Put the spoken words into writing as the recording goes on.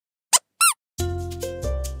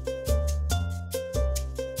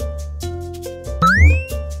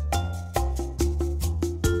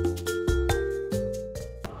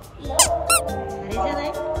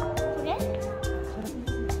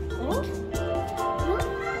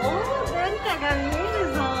が見える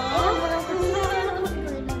ぞ。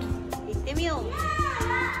行ってみよう。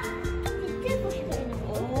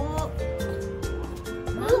おお、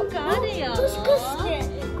なんかあるよ。もしかして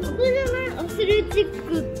ここじゃない？アスレチッ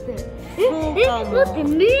クって。待って、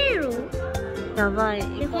迷路？やばい。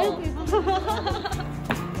行こう。い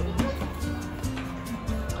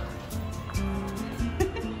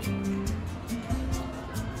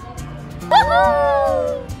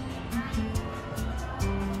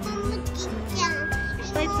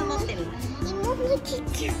っぱい積もってる。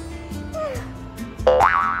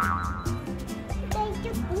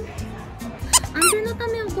安全のた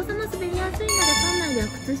めお子様滑りやすいので、館内では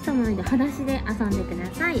靴下も脱いで裸足で遊んでくだ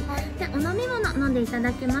さい。で、お飲み物飲んでいた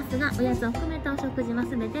だけますが、おやつを含めたお食事は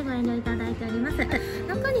全てご遠慮いただいております。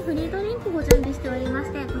中にフリードリンクご準備しておりま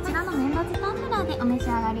して、こちらのメンバーズタンブラーでお召し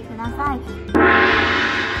上がりください。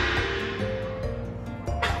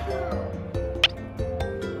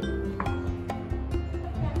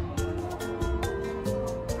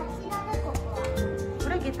こ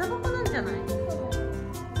れ下駄箱なんじゃない？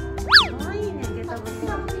可愛いね、下駄箱。っ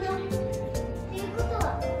ていうこと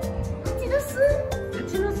は、蜂の巣？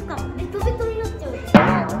蜂の巣かも。ベトベトになっちゃう。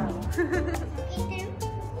聞いてる？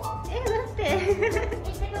待って。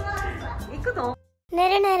行くの？ね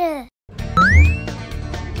るねる。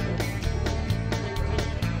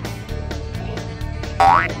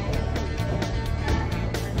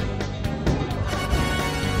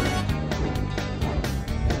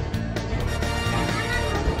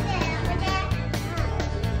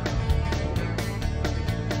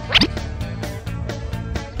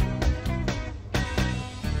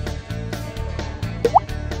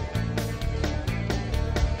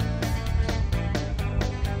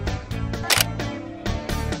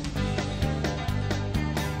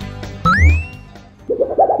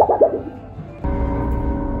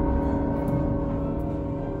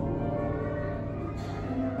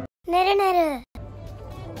ねるねる。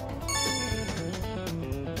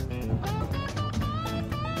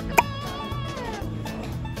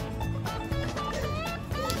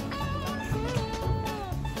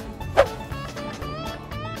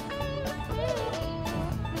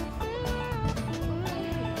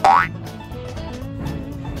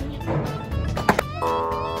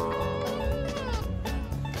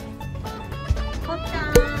こっちゃ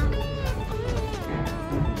ん。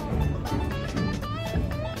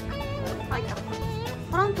入った。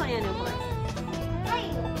トランポリンやねんこれ。硬い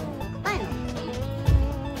の？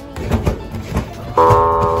あ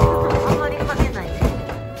んまり勝てない。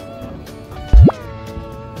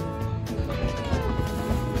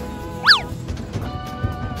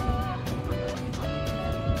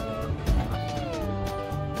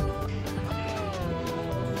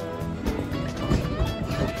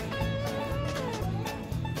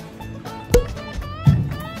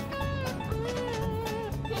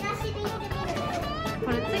こ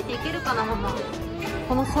れついていけるかなママ。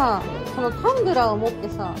このさ、このタンブラーを持って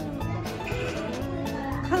さ、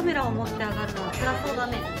カメラを持って上がるのは辛そうだ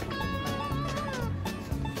ね。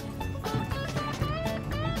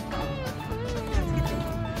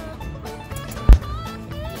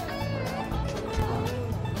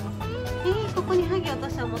ここにハギ落と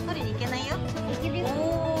したらもう取りに行けないよ。いけるよ。お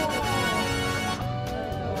ー。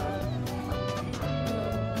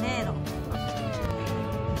迷路。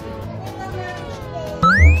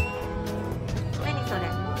何それ？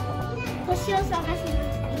星を探しに。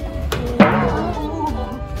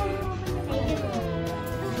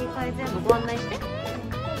次回全部ご案内して。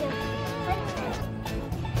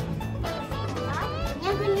にゃ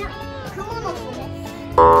ぐにゃ。クモの巣で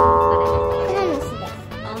す。どクモの巣です。れ？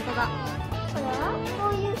あ、本当だ。これはこ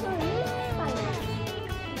ういう風に使います。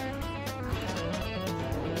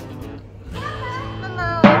ママ、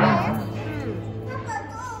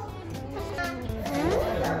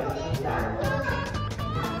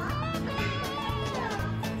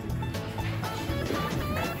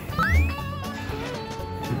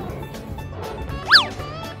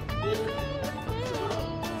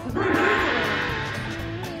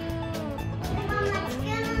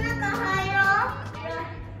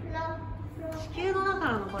地球の中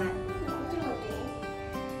なのこれ。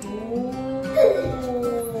おお。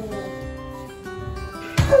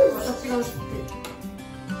私が映ってる。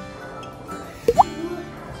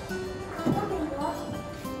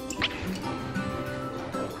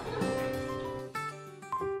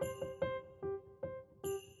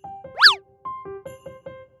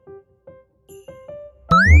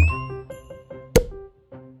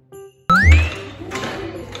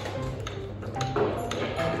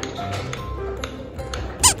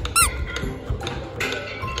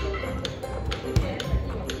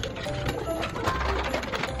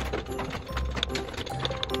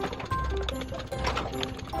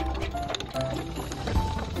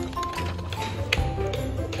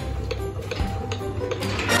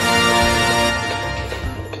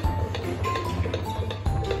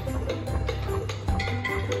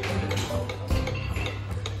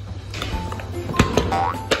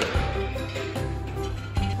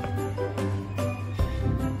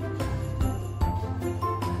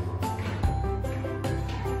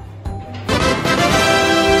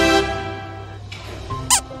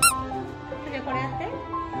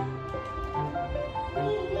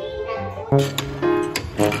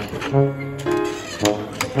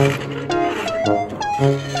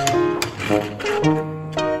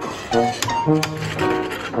こっち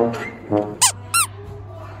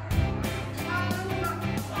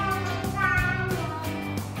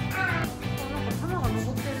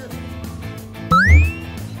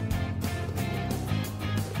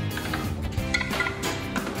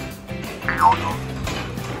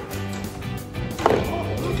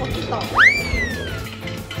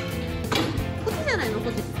じゃないの？こ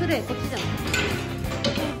っちプレイこっちじゃない？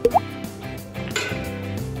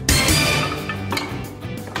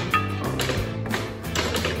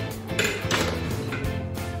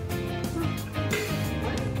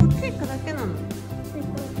こっち行くだけなの？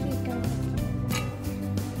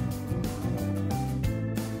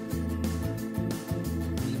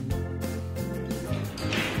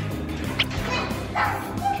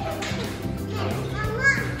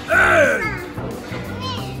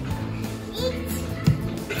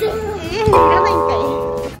いらないんか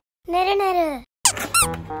い。ねるねる。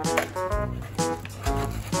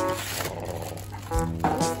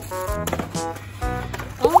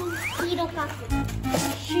黄色かく。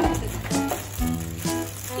シンプル。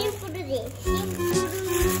シンプルで、シンプル。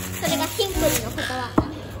それがシンプルのことは。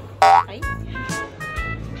はい。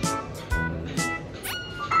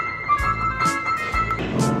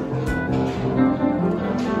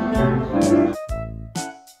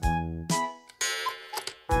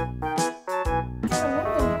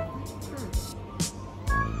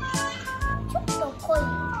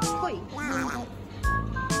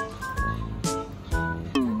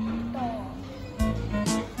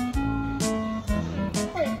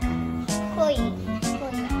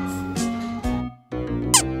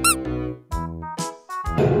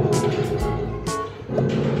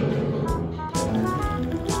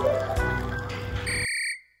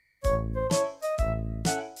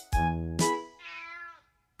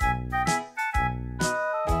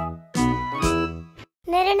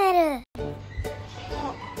ねるねる。こ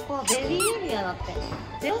こはベビーエリアだって。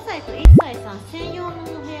0歳と1歳さん専用のお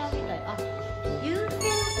部屋みたい。あ、優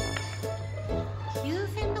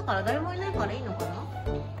先だから誰もいないからいいのかな。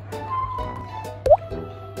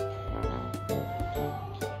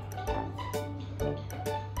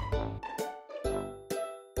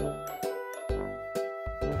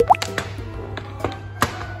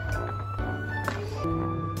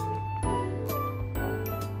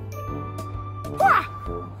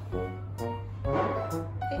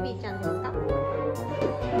ベビーちゃんですか？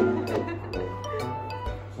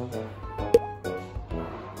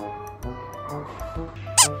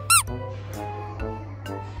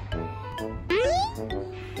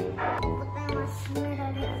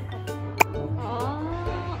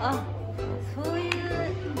あ、そういうや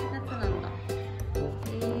つなんだ。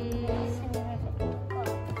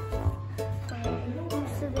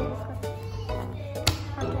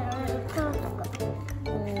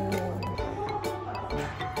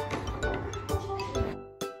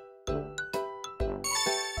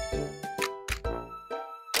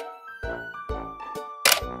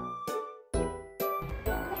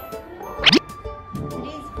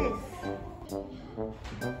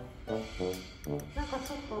なんか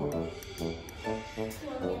ちょっと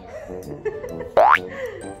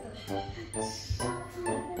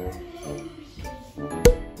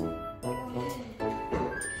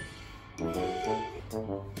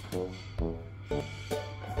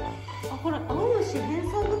あ、これ青虫変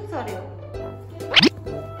装グッズあるよ。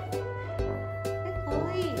か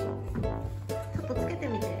わいい。ちょっとつけて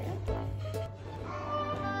みて。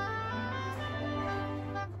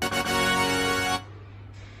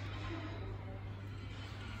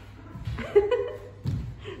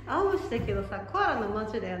青虫だけどさ、コアラのマ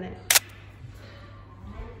ーチだよね。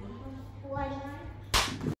終わ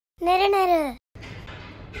り。ねるねる。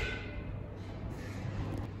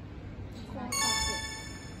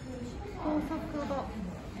工作だ。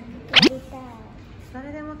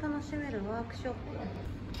誰でも楽しめるワークショップ。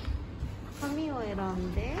紙を選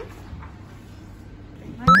んで。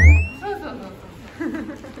そうそうそう。よ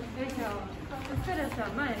いしょ。そしたらさ、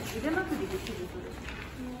前腕まくりできる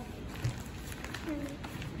それ。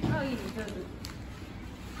あ、いいね、上手。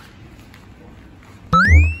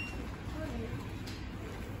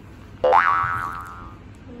い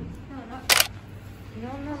ろ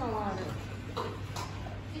んなのがある。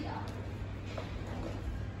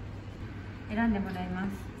選んでもらいます。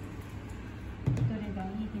どれがい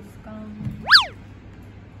いですか。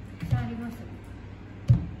あります。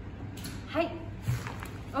はい。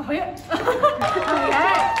あ、早い。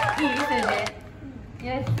早い。いい、それで。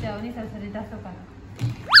よし、じゃあ、お兄さん、それ出そうかな。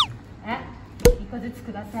一個ずつ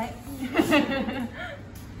ください。よし。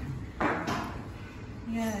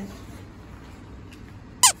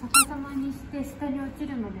逆さまにして、下に落ち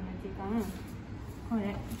るまでの時間。こ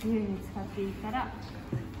れ自由に使っていいから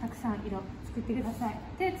たくさん色作ってください。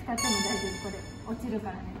手使っても大丈夫。これ落ちる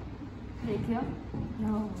からね。でいくよ。よ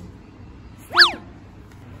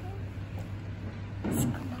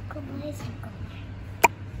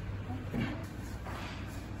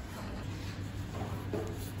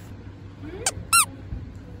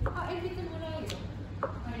あ、鉛筆もらえるよ。あ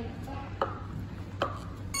りがとう。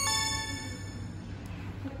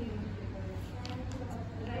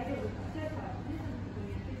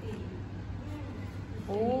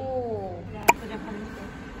おお。じゃあそれは紙して。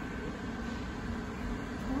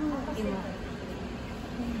今。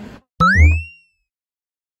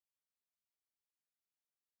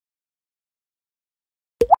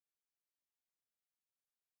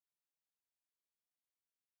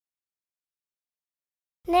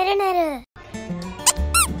ねるねる。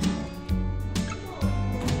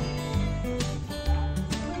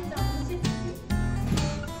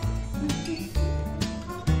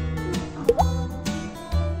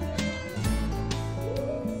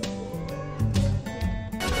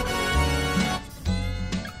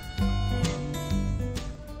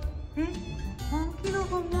本気の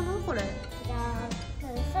本物これ。じゃあ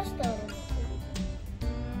刺しておる。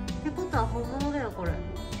ってことは本物だよこれ。や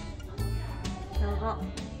ば。こ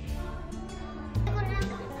れなんか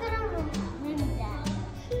袋の目みたい。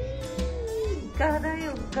ガだ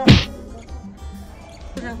よガ。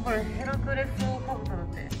じゃあこれヘラクレスオオカブトだっ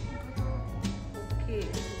て。大きい。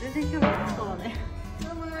全然興味なさそうだね。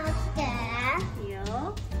ママ来て。いいよ。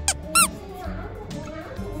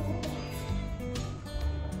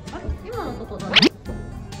あれ今のことだね。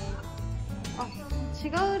あ、違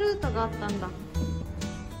うルートがあったんだ。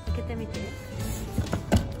開けてみて。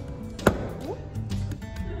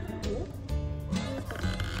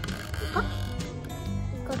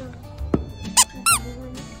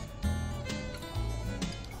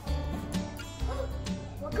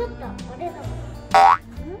わかった。あれだ。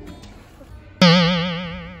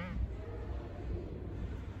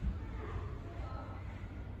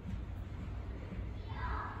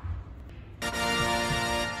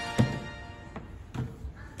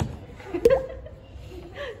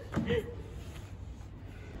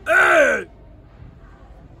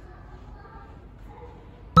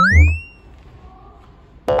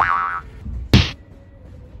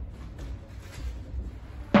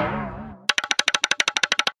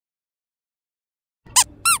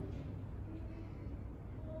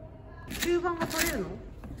吸盤が取れるの？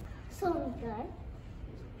そうみたい。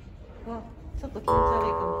わ、ちょっと気持ち悪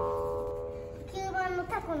いかも。吸盤の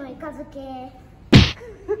タコのイカ漬け。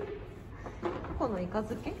タコのイカ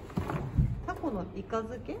漬け？タコのイカ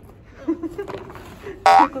漬け？どうい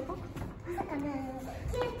うこと？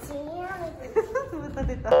歌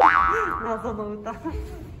出た。謎の歌。い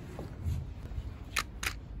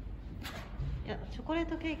や、チョコレー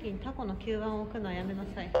トケーキにタコの吸盤を置くのはやめな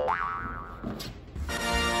さい。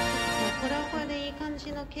これはこれでいい感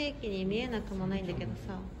じのケーキに見えなくもないんだけど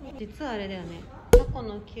さ、実はあれだよね。タコ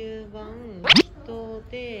の吸盤、人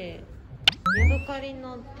で、ヤドカリ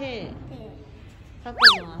の手、タコ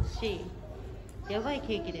の足、やばい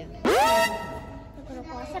ケーキだよね。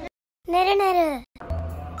ねるねる。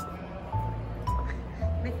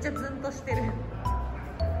めっちゃズンとしてる。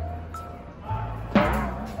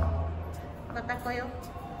また来よ。